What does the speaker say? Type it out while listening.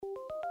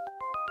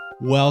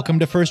Welcome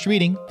to First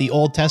Reading, the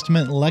Old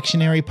Testament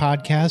lectionary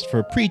podcast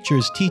for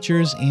preachers,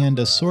 teachers, and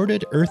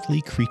assorted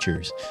earthly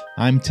creatures.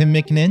 I'm Tim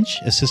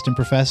McNinch, Assistant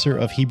Professor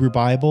of Hebrew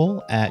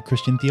Bible at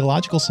Christian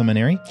Theological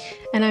Seminary.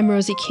 And I'm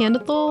Rosie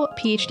Candethel,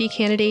 PhD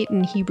candidate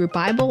in Hebrew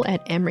Bible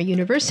at Emory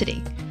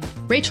University.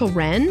 Rachel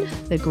Wren,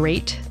 the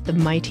great, the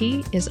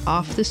mighty, is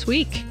off this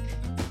week.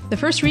 The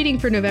first reading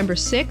for November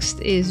 6th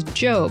is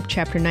Job,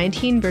 chapter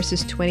 19,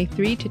 verses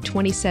 23 to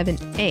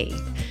 27a.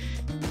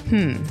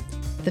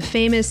 The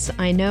famous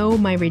 "I know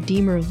my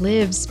Redeemer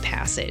lives"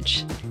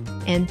 passage.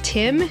 And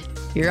Tim,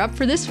 you're up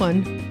for this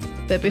one.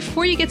 But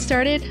before you get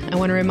started, I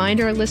want to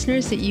remind our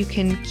listeners that you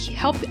can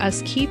help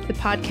us keep the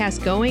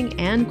podcast going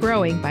and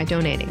growing by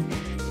donating.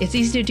 It's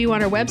easy to do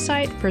on our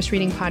website,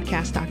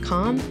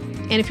 firstreadingpodcast.com.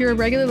 And if you're a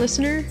regular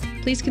listener,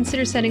 please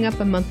consider setting up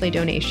a monthly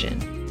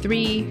donation.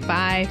 $3,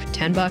 $5,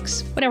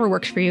 $10, whatever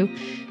works for you.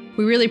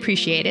 We really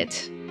appreciate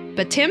it.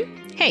 But Tim,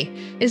 hey,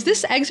 is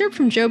this excerpt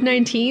from Job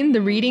 19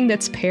 the reading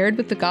that's paired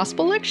with the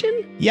gospel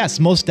lection? Yes,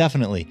 most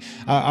definitely.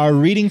 Our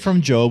reading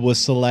from Job was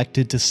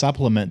selected to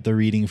supplement the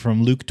reading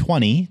from Luke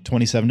 20,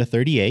 27 to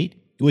 38,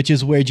 which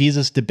is where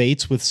Jesus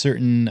debates with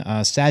certain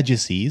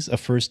Sadducees, a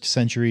first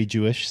century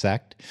Jewish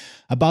sect,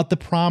 about the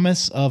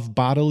promise of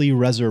bodily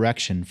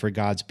resurrection for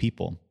God's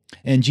people.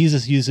 And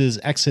Jesus uses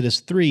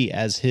Exodus 3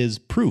 as his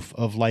proof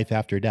of life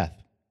after death.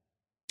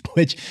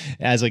 Which,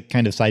 as a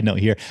kind of side note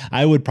here,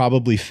 I would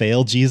probably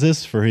fail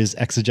Jesus for his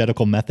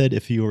exegetical method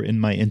if you were in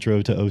my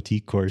Intro to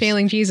OT course.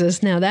 Failing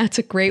Jesus. Now, that's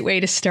a great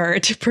way to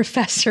start,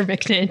 Professor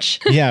McNinch.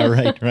 Yeah,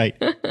 right.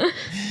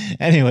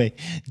 Anyway,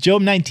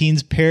 Job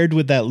 19's paired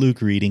with that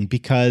Luke reading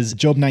because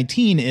Job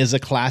 19 is a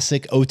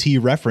classic OT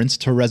reference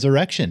to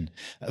resurrection.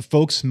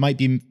 Folks might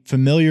be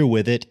familiar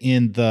with it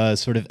in the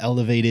sort of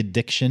elevated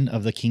diction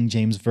of the King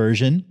James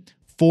Version.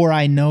 "For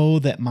I know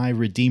that my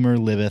Redeemer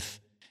liveth,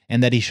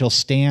 and that he shall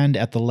stand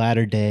at the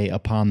latter day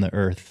upon the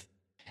earth.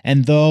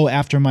 And though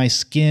after my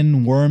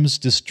skin worms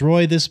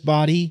destroy this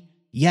body,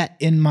 yet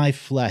in my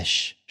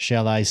flesh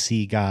shall I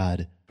see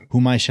God,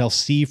 whom I shall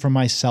see for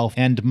myself,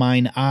 and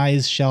mine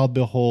eyes shall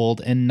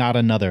behold, and not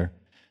another,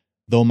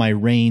 though my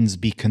reins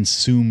be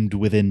consumed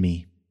within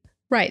me."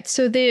 Right.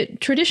 So the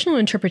traditional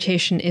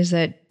interpretation is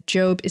that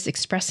Job is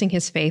expressing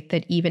his faith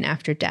that even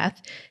after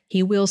death,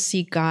 he will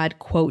see God,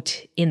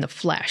 quote, in the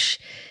flesh.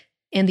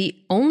 And the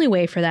only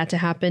way for that to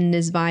happen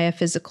is via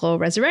physical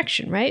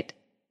resurrection, right?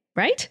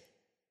 Right?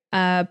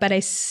 But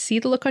I see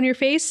the look on your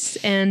face,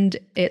 and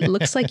it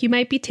looks like you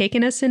might be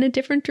taking us in a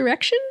different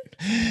direction.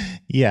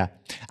 Yeah,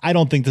 I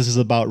don't think this is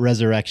about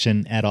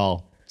resurrection at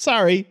all.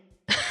 Sorry.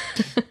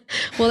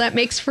 Well, that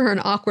makes for an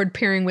awkward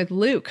pairing with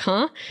Luke,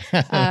 huh?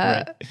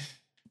 Right.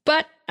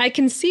 But I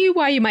can see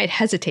why you might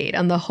hesitate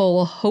on the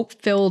whole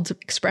hope-filled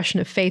expression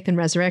of faith and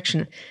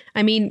resurrection.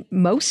 I mean,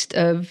 most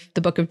of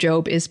the book of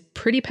Job is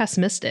pretty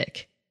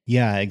pessimistic.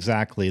 Yeah,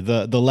 exactly.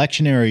 The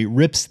lectionary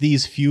rips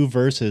these few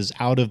verses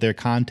out of their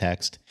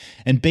context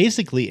and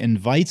basically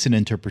invites an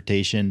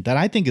interpretation that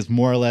I think is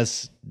more or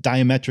less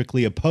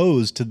diametrically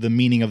opposed to the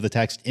meaning of the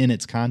text in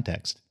its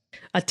context.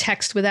 A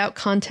text without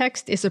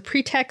context is a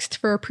pretext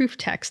for a proof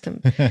text.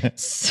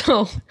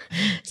 So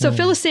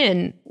fill us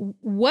in.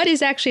 What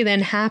is actually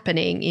then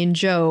happening in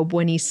Job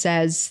when he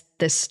says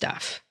this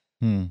stuff?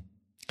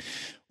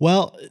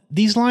 Well,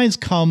 these lines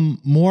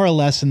come more or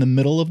less in the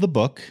middle of the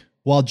book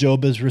while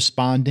Job is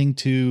responding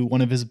to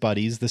one of his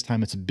buddies, this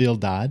time it's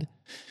Bildad,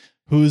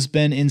 who's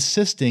been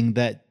insisting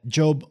that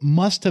Job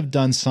must have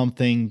done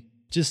something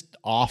just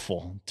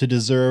awful to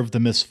deserve the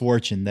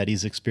misfortune that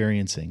he's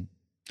experiencing.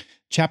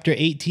 Chapter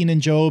 18 in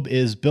Job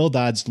is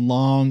Bildad's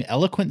long,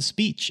 eloquent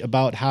speech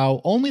about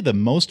how only the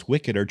most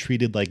wicked are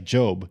treated like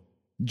Job.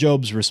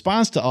 Job's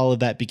response to all of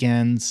that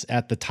begins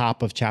at the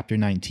top of chapter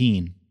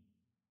 19.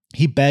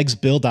 He begs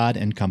Bildad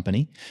and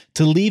company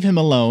to leave him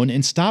alone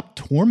and stop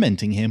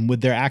tormenting him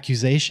with their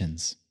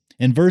accusations.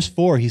 In verse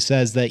 4, he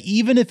says that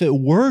even if it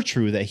were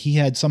true that he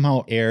had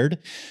somehow erred,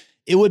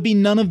 it would be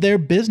none of their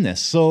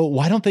business. So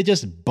why don't they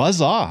just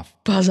buzz off?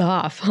 Buzz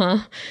off,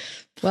 huh?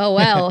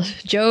 Well,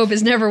 Job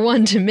is never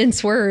one to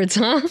mince words,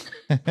 huh?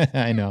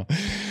 I know.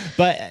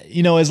 But,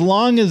 as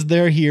long as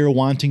they're here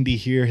wanting to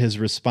hear his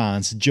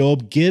response,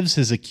 Job gives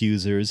his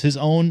accusers his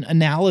own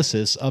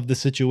analysis of the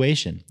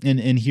situation.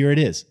 And here it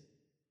is.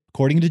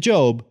 According to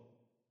Job,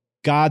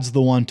 God's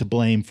the one to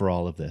blame for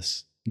all of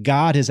this.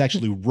 God has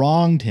actually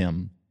wronged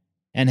him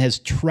and has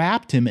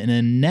trapped him in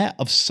a net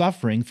of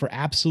suffering for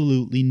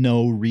absolutely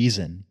no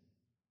reason.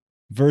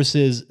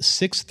 Verses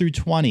 6 through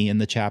 20 in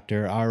the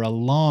chapter are a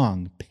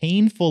long,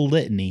 painful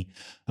litany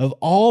of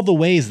all the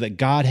ways that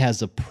God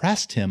has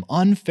oppressed him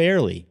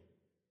unfairly.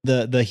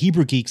 The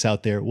Hebrew geeks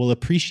out there will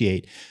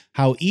appreciate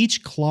how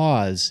each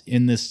clause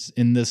in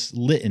this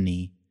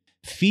litany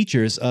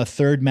features a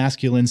third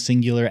masculine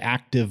singular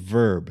active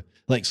verb,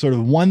 like sort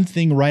of one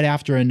thing right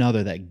after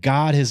another that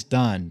God has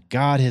done,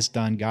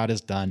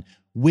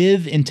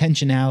 with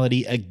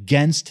intentionality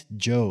against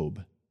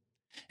Job.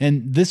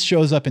 And this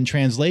shows up in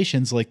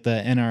translations like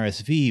the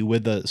NRSV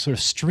with a sort of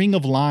string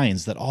of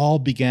lines that all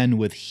begin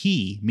with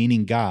he,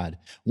 meaning God,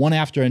 one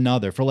after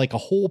another for like a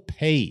whole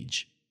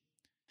page.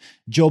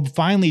 Job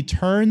finally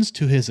turns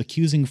to his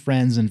accusing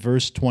friends in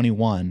verse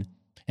 21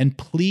 and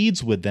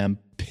pleads with them,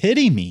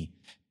 pity me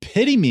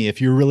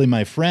if you're really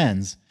my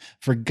friends,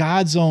 for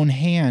God's own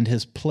hand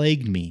has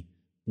plagued me.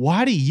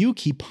 Why do you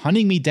keep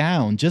hunting me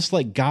down just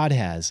like God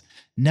has,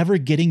 never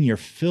getting your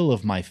fill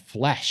of my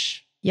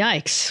flesh?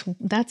 Yikes,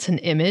 that's an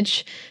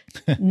image.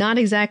 Not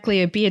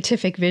exactly a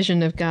beatific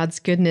vision of God's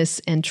goodness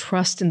and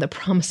trust in the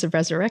promise of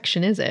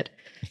resurrection, is it?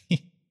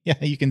 Yeah,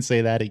 you can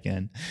say that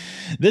again.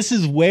 This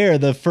is where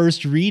the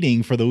first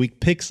reading for the week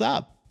picks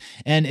up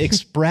and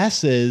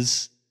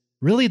expresses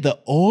really the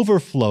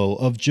overflow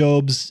of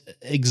Job's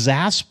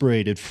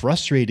exasperated,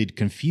 frustrated,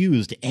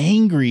 confused,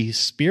 angry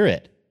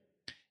spirit.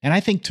 And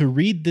I think to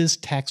read this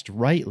text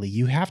rightly,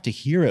 you have to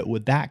hear it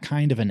with that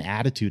kind of an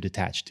attitude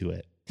attached to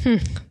it.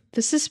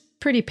 This is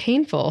pretty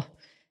painful.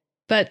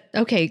 But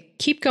okay,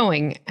 keep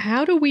going.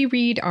 How do we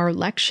read our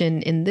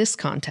lection in this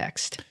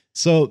context?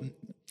 So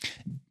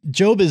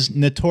Job is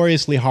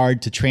notoriously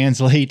hard to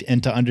translate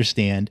and to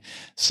understand,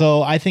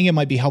 so I think it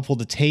might be helpful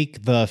to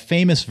take the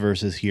famous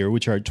verses here,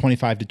 which are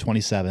 25 to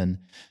 27,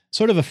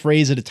 sort of a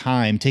phrase at a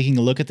time, taking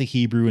a look at the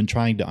Hebrew and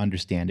trying to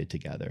understand it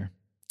together.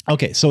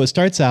 Okay, so it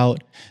starts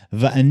out,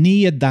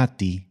 Va'ani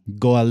yadati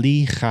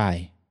goali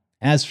chai.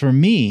 As for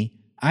me,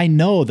 I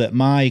know that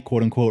my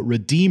quote-unquote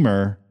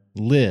Redeemer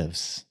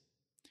lives.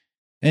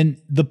 And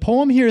the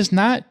poem here is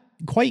not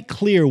quite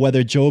clear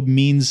whether Job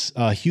means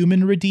a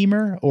human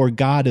redeemer or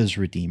God as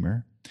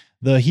redeemer.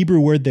 The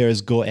Hebrew word there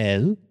is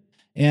goel,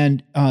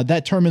 and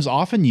that term is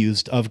often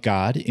used of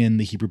God in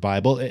the Hebrew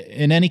Bible.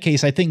 In any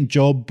case, I think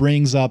Job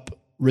brings up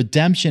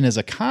redemption as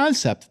a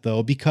concept,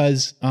 though,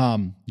 because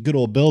good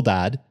old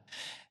Bildad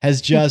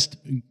has just,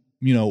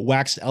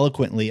 waxed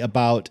eloquently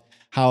about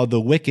how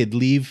the wicked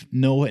leave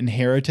no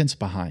inheritance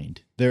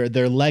behind.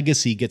 Their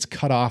legacy gets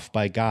cut off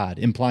by God,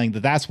 implying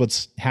that that's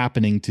what's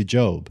happening to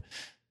Job.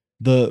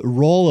 The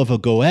role of a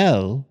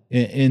goel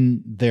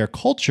in their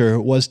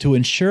culture was to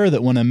ensure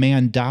that when a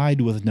man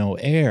died with no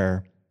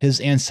heir, his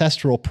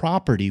ancestral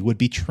property would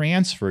be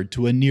transferred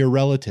to a near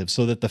relative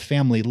so that the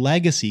family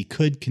legacy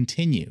could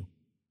continue.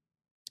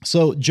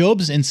 So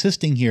Job's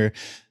insisting here,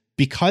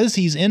 because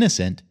he's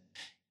innocent,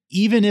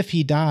 even if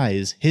he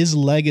dies, his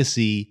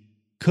legacy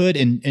could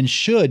and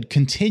should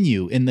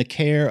continue in the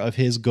care of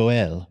his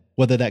goel,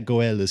 whether that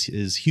goel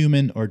is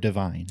human or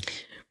divine.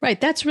 Right.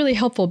 That's really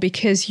helpful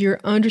because you're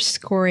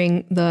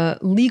underscoring the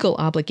legal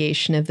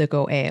obligation of the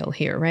goel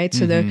here, right?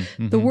 So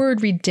the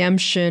word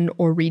redemption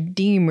or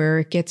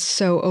redeemer gets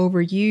so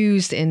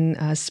overused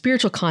in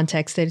spiritual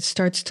context that it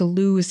starts to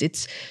lose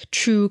its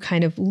true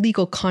kind of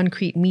legal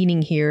concrete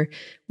meaning here,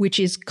 which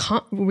is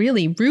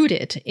really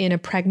rooted in a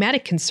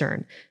pragmatic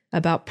concern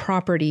about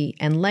property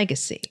and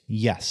legacy.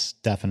 Yes,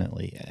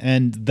 definitely.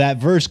 And that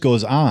verse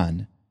goes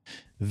on,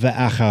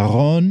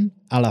 Ve'acharon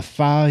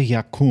alafar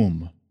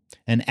yakum.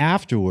 And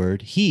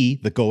afterward, he,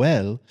 the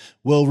goel,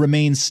 will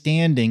remain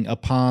standing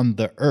upon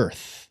the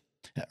earth.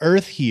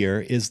 Earth here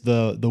is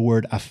the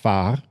word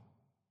afar,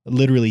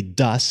 literally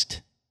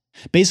dust.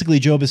 Basically,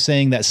 Job is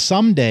saying that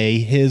someday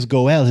his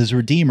goel, his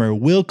redeemer,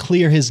 will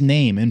clear his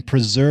name and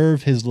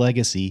preserve his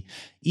legacy,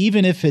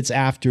 even if it's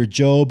after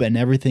Job and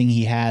everything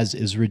he has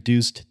is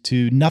reduced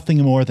to nothing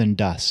more than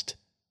dust.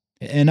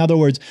 In other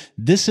words,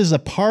 this is a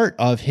part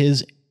of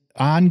his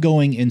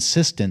ongoing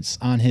insistence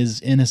on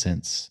his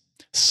innocence.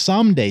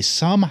 Someday,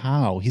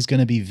 somehow, he's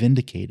going to be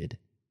vindicated.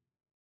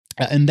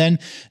 And then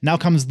now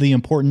comes the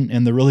important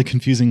and the really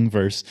confusing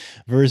verse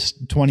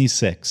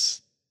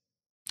 26.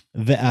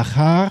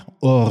 Ve'achar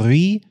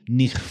ori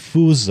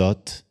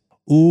nichfuzot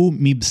u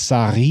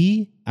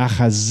mibsari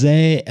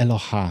achaze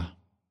Eloha.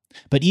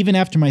 But even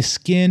after my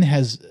skin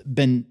has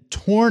been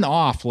torn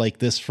off like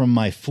this from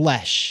my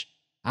flesh,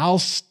 I'll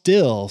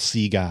still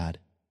see God.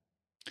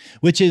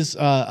 Which is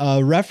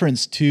a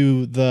reference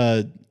to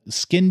the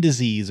skin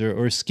disease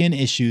or skin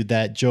issue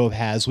that Job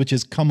has, which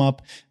has come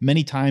up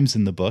many times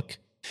in the book.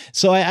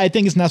 So I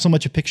think it's not so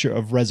much a picture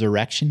of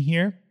resurrection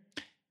here,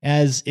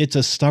 as it's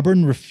a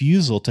stubborn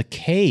refusal to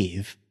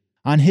cave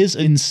on his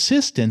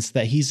insistence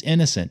that he's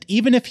innocent.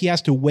 Even if he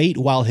has to wait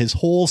while his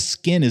whole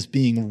skin is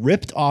being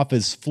ripped off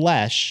his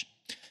flesh,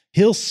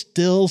 he'll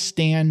still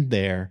stand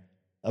there,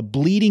 a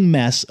bleeding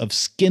mess of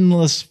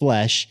skinless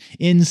flesh,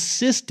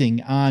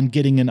 insisting on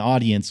getting an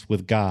audience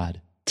with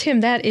God.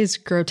 Tim, that is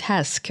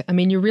grotesque. I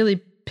mean, you're really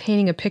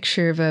painting a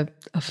picture of a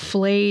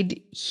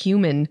flayed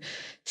human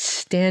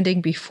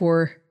standing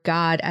before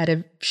God out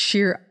of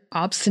sheer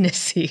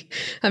obstinacy.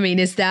 I mean,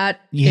 is that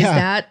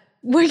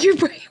what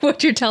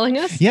you're telling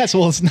us? Yes,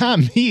 well, it's not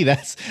me.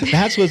 That's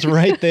what's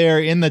right there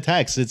in the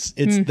text. It's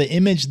the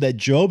image that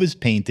Job is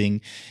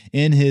painting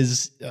in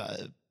his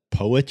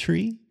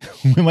poetry,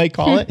 we might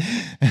call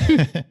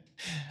it.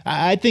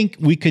 I think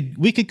we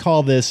could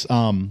call this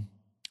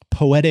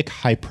poetic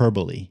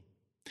hyperbole.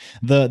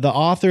 The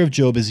author of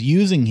Job is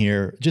using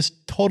here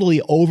just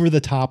totally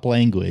over-the-top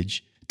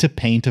language to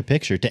paint a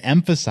picture, to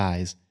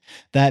emphasize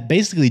that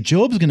basically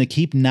Job's going to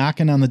keep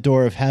knocking on the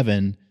door of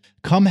heaven,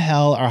 come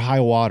hell or high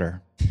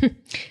water.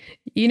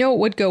 You know what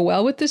would go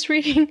well with this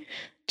reading?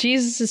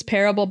 Jesus'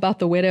 parable about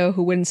the widow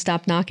who wouldn't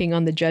stop knocking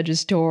on the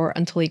judge's door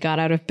until he got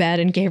out of bed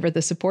and gave her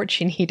the support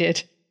she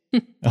needed.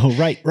 Oh,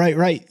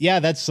 right. Yeah,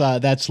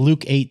 that's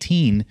Luke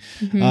 18.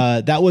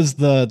 That was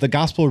the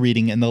gospel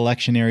reading in the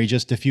lectionary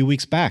just a few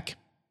weeks back.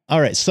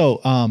 All right,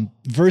 so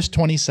verse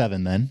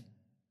 27 then.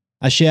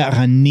 Asher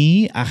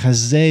ani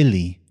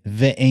achazeli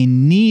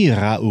ve'eni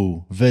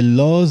ra'u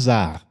ve'lo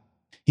zar.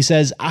 He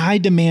says, I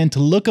demand to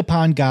look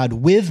upon God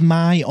with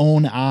my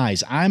own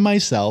eyes, I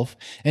myself,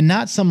 and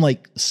not some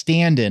like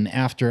stand-in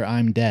after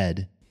I'm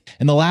dead.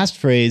 And the last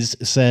phrase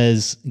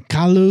says,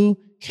 Kalu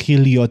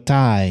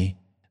chiliotai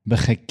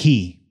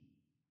becheki.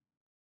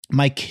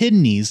 My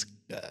kidneys,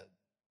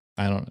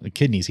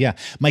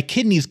 my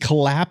kidneys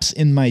collapse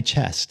in my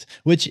chest,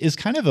 which is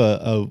kind of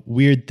a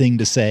weird thing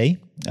to say,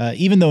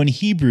 even though in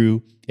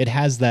Hebrew, it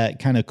has that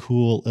kind of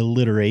cool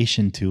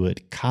alliteration to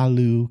it,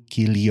 kalu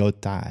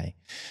kiliotai.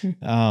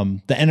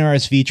 The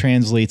NRSV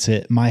translates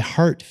it, my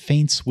heart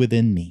faints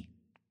within me,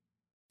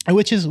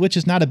 which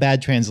is not a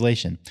bad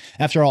translation.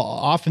 After all,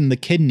 often the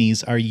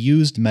kidneys are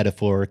used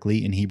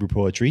metaphorically in Hebrew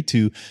poetry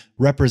to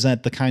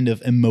represent the kind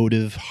of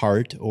emotive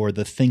heart or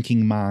the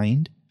thinking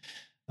mind.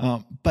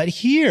 But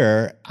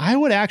here, I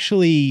would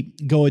actually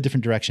go a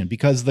different direction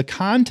because the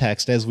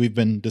context, as we've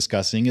been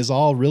discussing, is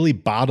all really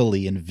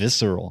bodily and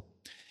visceral.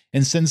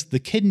 And since the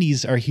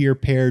kidneys are here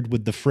paired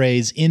with the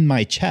phrase, in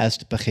my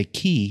chest,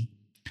 becheki,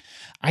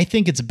 I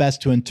think it's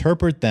best to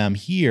interpret them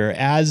here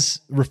as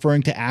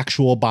referring to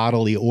actual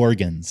bodily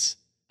organs,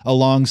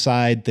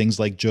 alongside things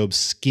like Job's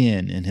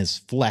skin and his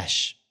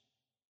flesh.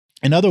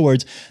 In other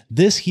words,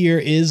 this here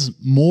is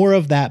more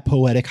of that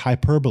poetic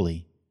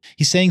hyperbole.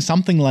 He's saying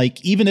something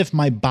like, even if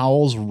my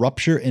bowels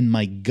rupture in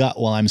my gut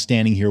while I'm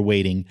standing here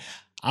waiting,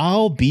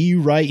 I'll be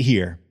right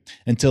here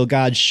until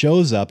God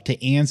shows up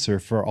to answer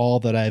for all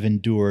that I've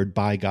endured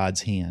by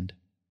God's hand.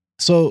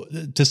 So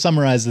to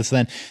summarize this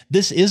then,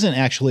 this isn't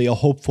actually a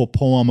hopeful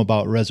poem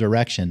about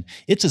resurrection.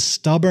 It's a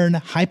stubborn,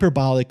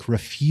 hyperbolic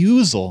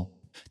refusal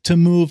to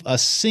move a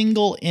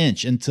single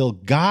inch until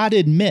God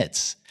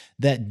admits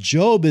that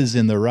Job is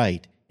in the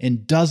right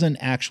and doesn't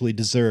actually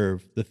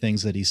deserve the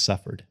things that he's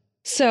suffered.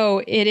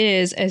 So it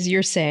is, as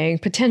you're saying,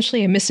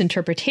 potentially a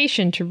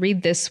misinterpretation to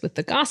read this with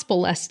the gospel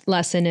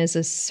lesson as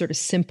a sort of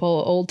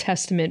simple Old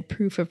Testament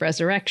proof of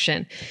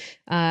resurrection.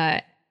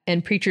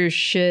 And preachers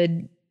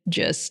should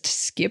just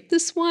skip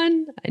this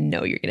one? I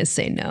know you're going to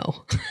say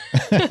no.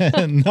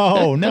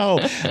 No.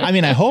 I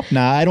mean, I hope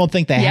not. I don't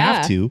think they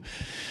have to.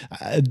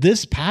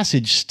 This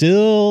passage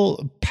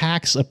still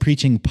packs a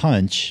preaching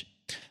punch.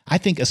 I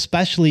think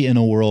especially in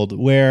a world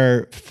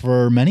where,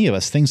 for many of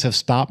us, things have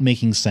stopped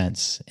making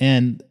sense.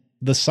 And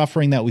the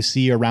suffering that we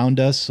see around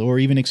us or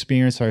even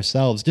experience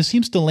ourselves just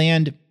seems to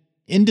land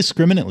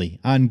indiscriminately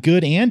on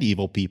good and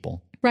evil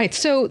people. Right.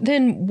 So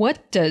then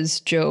what does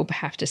Job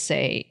have to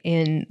say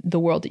in the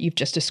world that you've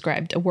just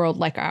described, a world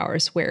like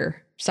ours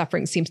where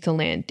suffering seems to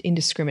land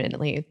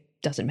indiscriminately? It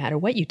doesn't matter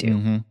what you do.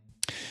 Mm-hmm.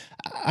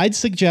 I'd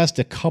suggest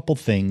a couple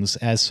things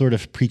as sort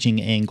of preaching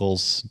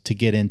angles to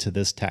get into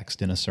this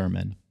text in a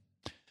sermon.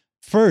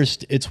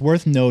 First, it's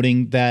worth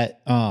noting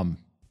that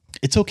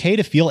it's okay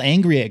to feel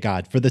angry at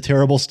God for the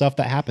terrible stuff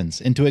that happens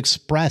and to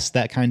express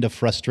that kind of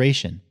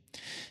frustration.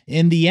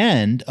 In the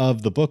end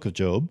of the book of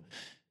Job,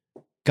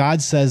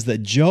 God says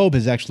that Job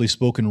has actually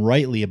spoken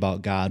rightly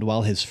about God,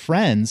 while his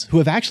friends, who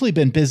have actually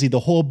been busy the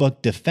whole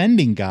book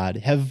defending God,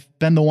 have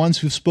been the ones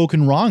who've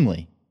spoken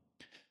wrongly.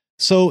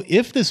 So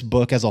if this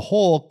book as a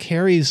whole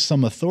carries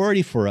some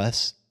authority for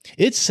us,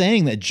 it's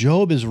saying that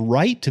Job is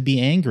right to be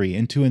angry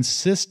and to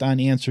insist on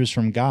answers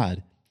from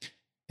God.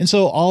 And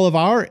so all of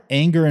our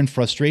anger and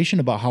frustration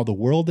about how the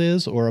world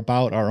is, or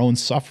about our own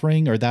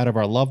suffering or that of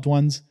our loved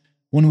ones,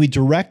 when we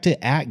direct it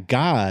at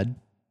God,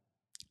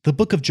 the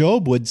book of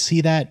Job would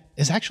see that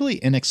as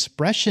actually an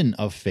expression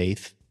of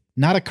faith,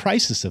 not a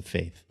crisis of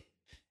faith.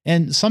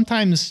 And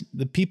sometimes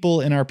the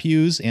people in our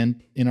pews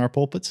and in our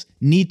pulpits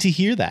need to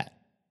hear that.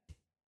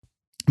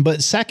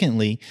 But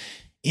secondly,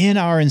 in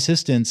our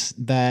insistence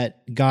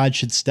that God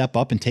should step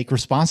up and take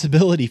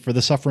responsibility for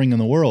the suffering in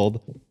the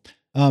world,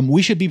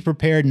 we should be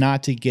prepared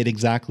not to get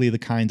exactly the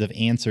kinds of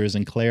answers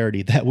and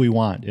clarity that we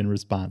want in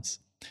response.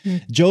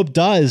 Job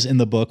does, in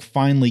the book,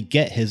 finally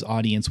get his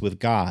audience with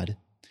God.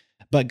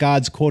 But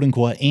God's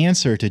quote-unquote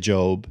answer to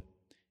Job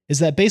is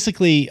that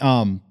basically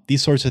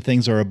these sorts of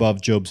things are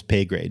above Job's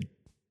pay grade.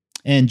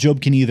 And Job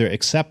can either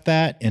accept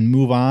that and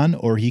move on,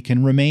 or he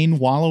can remain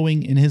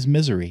wallowing in his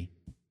misery.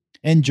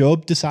 And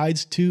Job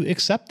decides to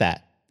accept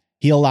that.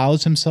 He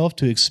allows himself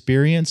to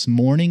experience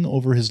mourning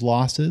over his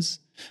losses,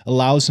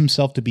 allows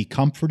himself to be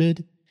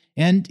comforted,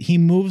 and he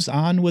moves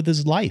on with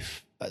his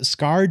life,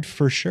 scarred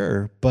for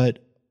sure, but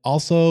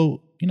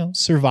also,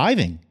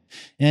 surviving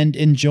and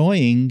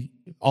enjoying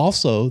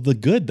also the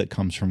good that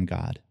comes from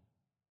God.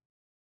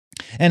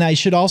 And I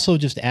should also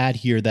just add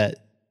here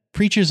that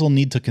preachers will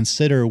need to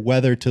consider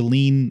whether to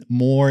lean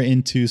more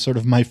into sort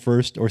of my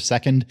first or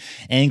second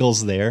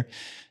angles there,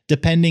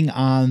 depending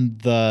on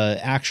the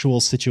actual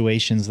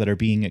situations that are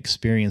being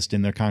experienced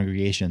in their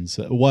congregations.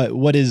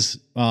 What is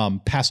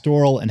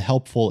pastoral and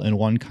helpful in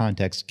one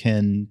context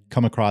can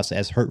come across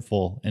as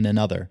hurtful in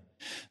another.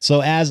 So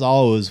as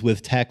always,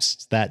 with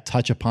texts that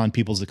touch upon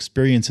people's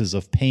experiences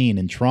of pain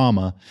and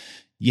trauma,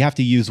 you have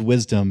to use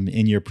wisdom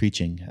in your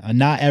preaching.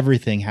 Not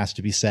everything has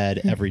to be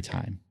said every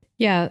time.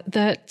 Yeah,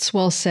 that's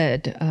well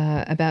said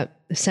about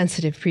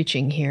sensitive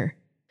preaching here.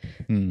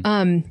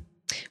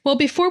 Well,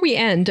 before we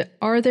end,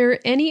 are there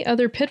any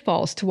other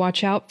pitfalls to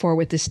watch out for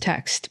with this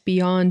text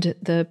beyond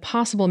the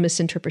possible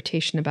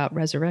misinterpretation about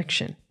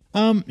resurrection?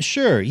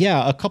 Sure.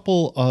 Yeah, a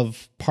couple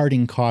of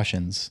parting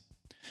cautions.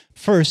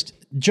 First,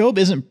 Job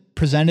isn't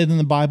presented in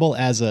the Bible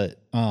as a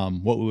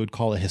what we would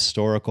call a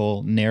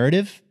historical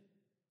narrative.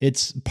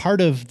 It's part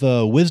of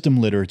the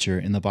wisdom literature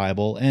in the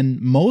Bible,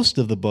 and most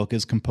of the book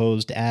is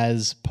composed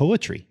as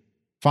poetry,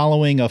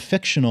 following a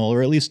fictional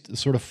or at least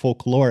sort of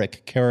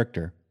folkloric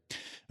character.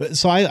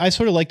 So I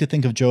sort of like to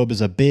think of Job as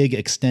a big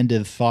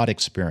extended thought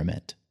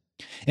experiment.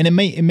 And it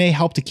may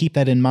help to keep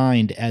that in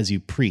mind as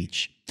you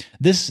preach.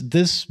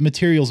 This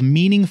material's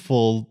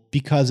meaningful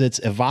because it's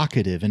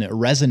evocative and it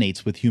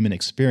resonates with human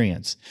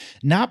experience,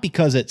 not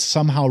because it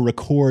somehow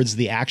records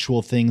the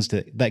actual things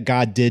that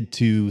God did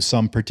to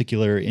some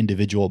particular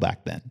individual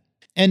back then.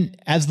 And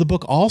as the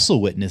book also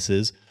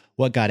witnesses,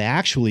 what God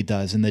actually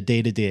does in the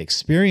day-to-day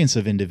experience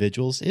of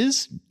individuals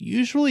is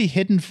usually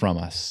hidden from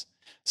us.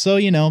 So,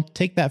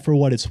 take that for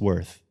what it's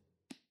worth.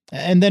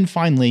 And then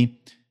finally,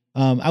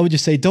 I would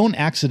just say don't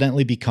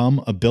accidentally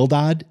become a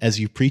Bildad as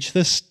you preach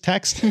this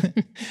text,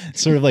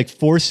 sort of like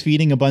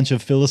force-feeding a bunch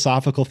of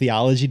philosophical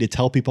theology to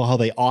tell people how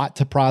they ought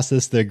to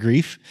process their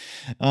grief,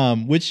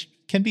 which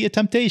can be a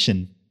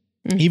temptation,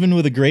 even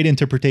with a great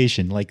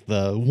interpretation like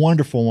the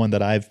wonderful one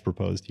that I've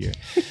proposed here.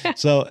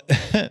 So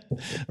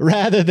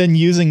rather than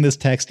using this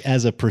text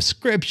as a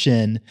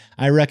prescription,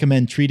 I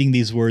recommend treating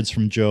these words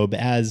from Job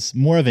as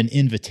more of an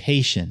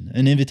invitation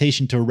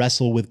to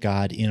wrestle with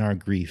God in our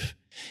grief.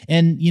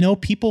 And,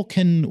 people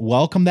can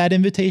welcome that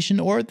invitation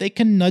or they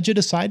can nudge it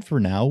aside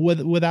for now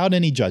without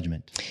any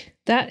judgment.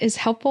 That is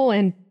helpful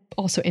and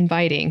also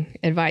inviting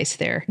advice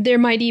there. There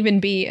might even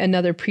be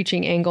another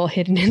preaching angle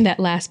hidden in that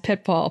last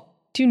pitfall.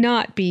 Do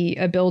not be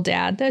a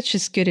Bildad. That's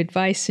just good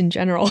advice in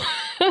general.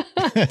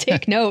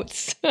 Take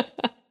notes.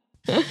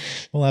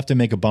 We'll have to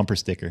make a bumper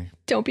sticker.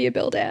 Don't be a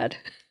Bildad.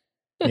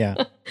 Yeah.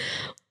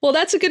 Well,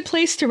 that's a good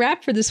place to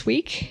wrap for this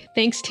week.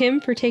 Thanks,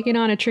 Tim, for taking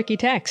on a tricky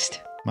text.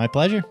 My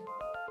pleasure.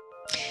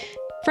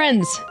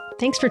 Friends,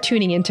 thanks for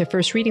tuning in to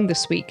First Reading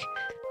this week.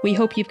 We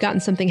hope you've gotten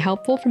something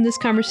helpful from this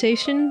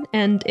conversation,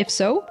 and if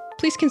so,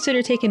 please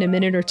consider taking a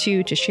minute or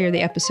two to share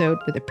the episode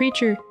with a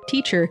preacher,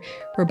 teacher,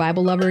 or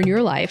Bible lover in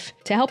your life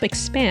to help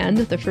expand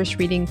the First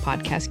Reading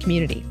podcast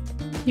community.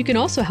 You can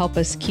also help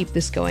us keep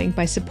this going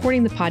by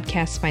supporting the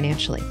podcast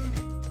financially.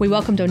 We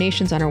welcome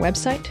donations on our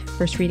website,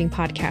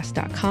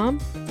 firstreadingpodcast.com,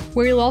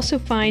 where you'll also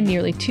find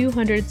nearly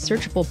 200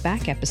 searchable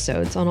back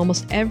episodes on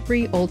almost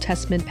every Old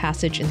Testament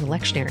passage in the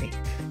lectionary.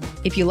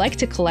 If you like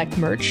to collect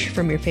merch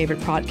from your favorite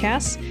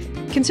podcasts,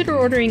 consider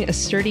ordering a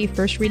sturdy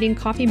First Reading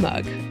coffee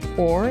mug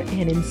or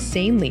an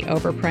insanely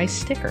overpriced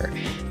sticker.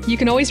 You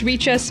can always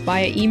reach us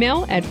via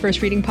email at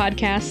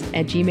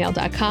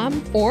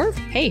firstreadingpodcast@gmail.com or,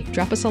 hey,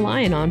 drop us a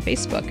line on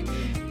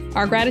Facebook.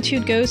 Our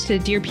gratitude goes to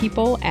dear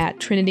people at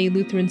Trinity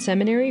Lutheran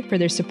Seminary for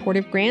their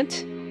supportive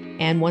grant.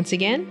 And once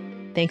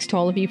again, thanks to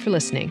all of you for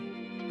listening.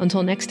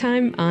 Until next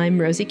time, I'm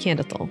Rosie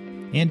Candethal.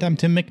 And I'm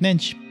Tim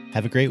McNinch.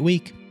 Have a great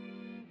week.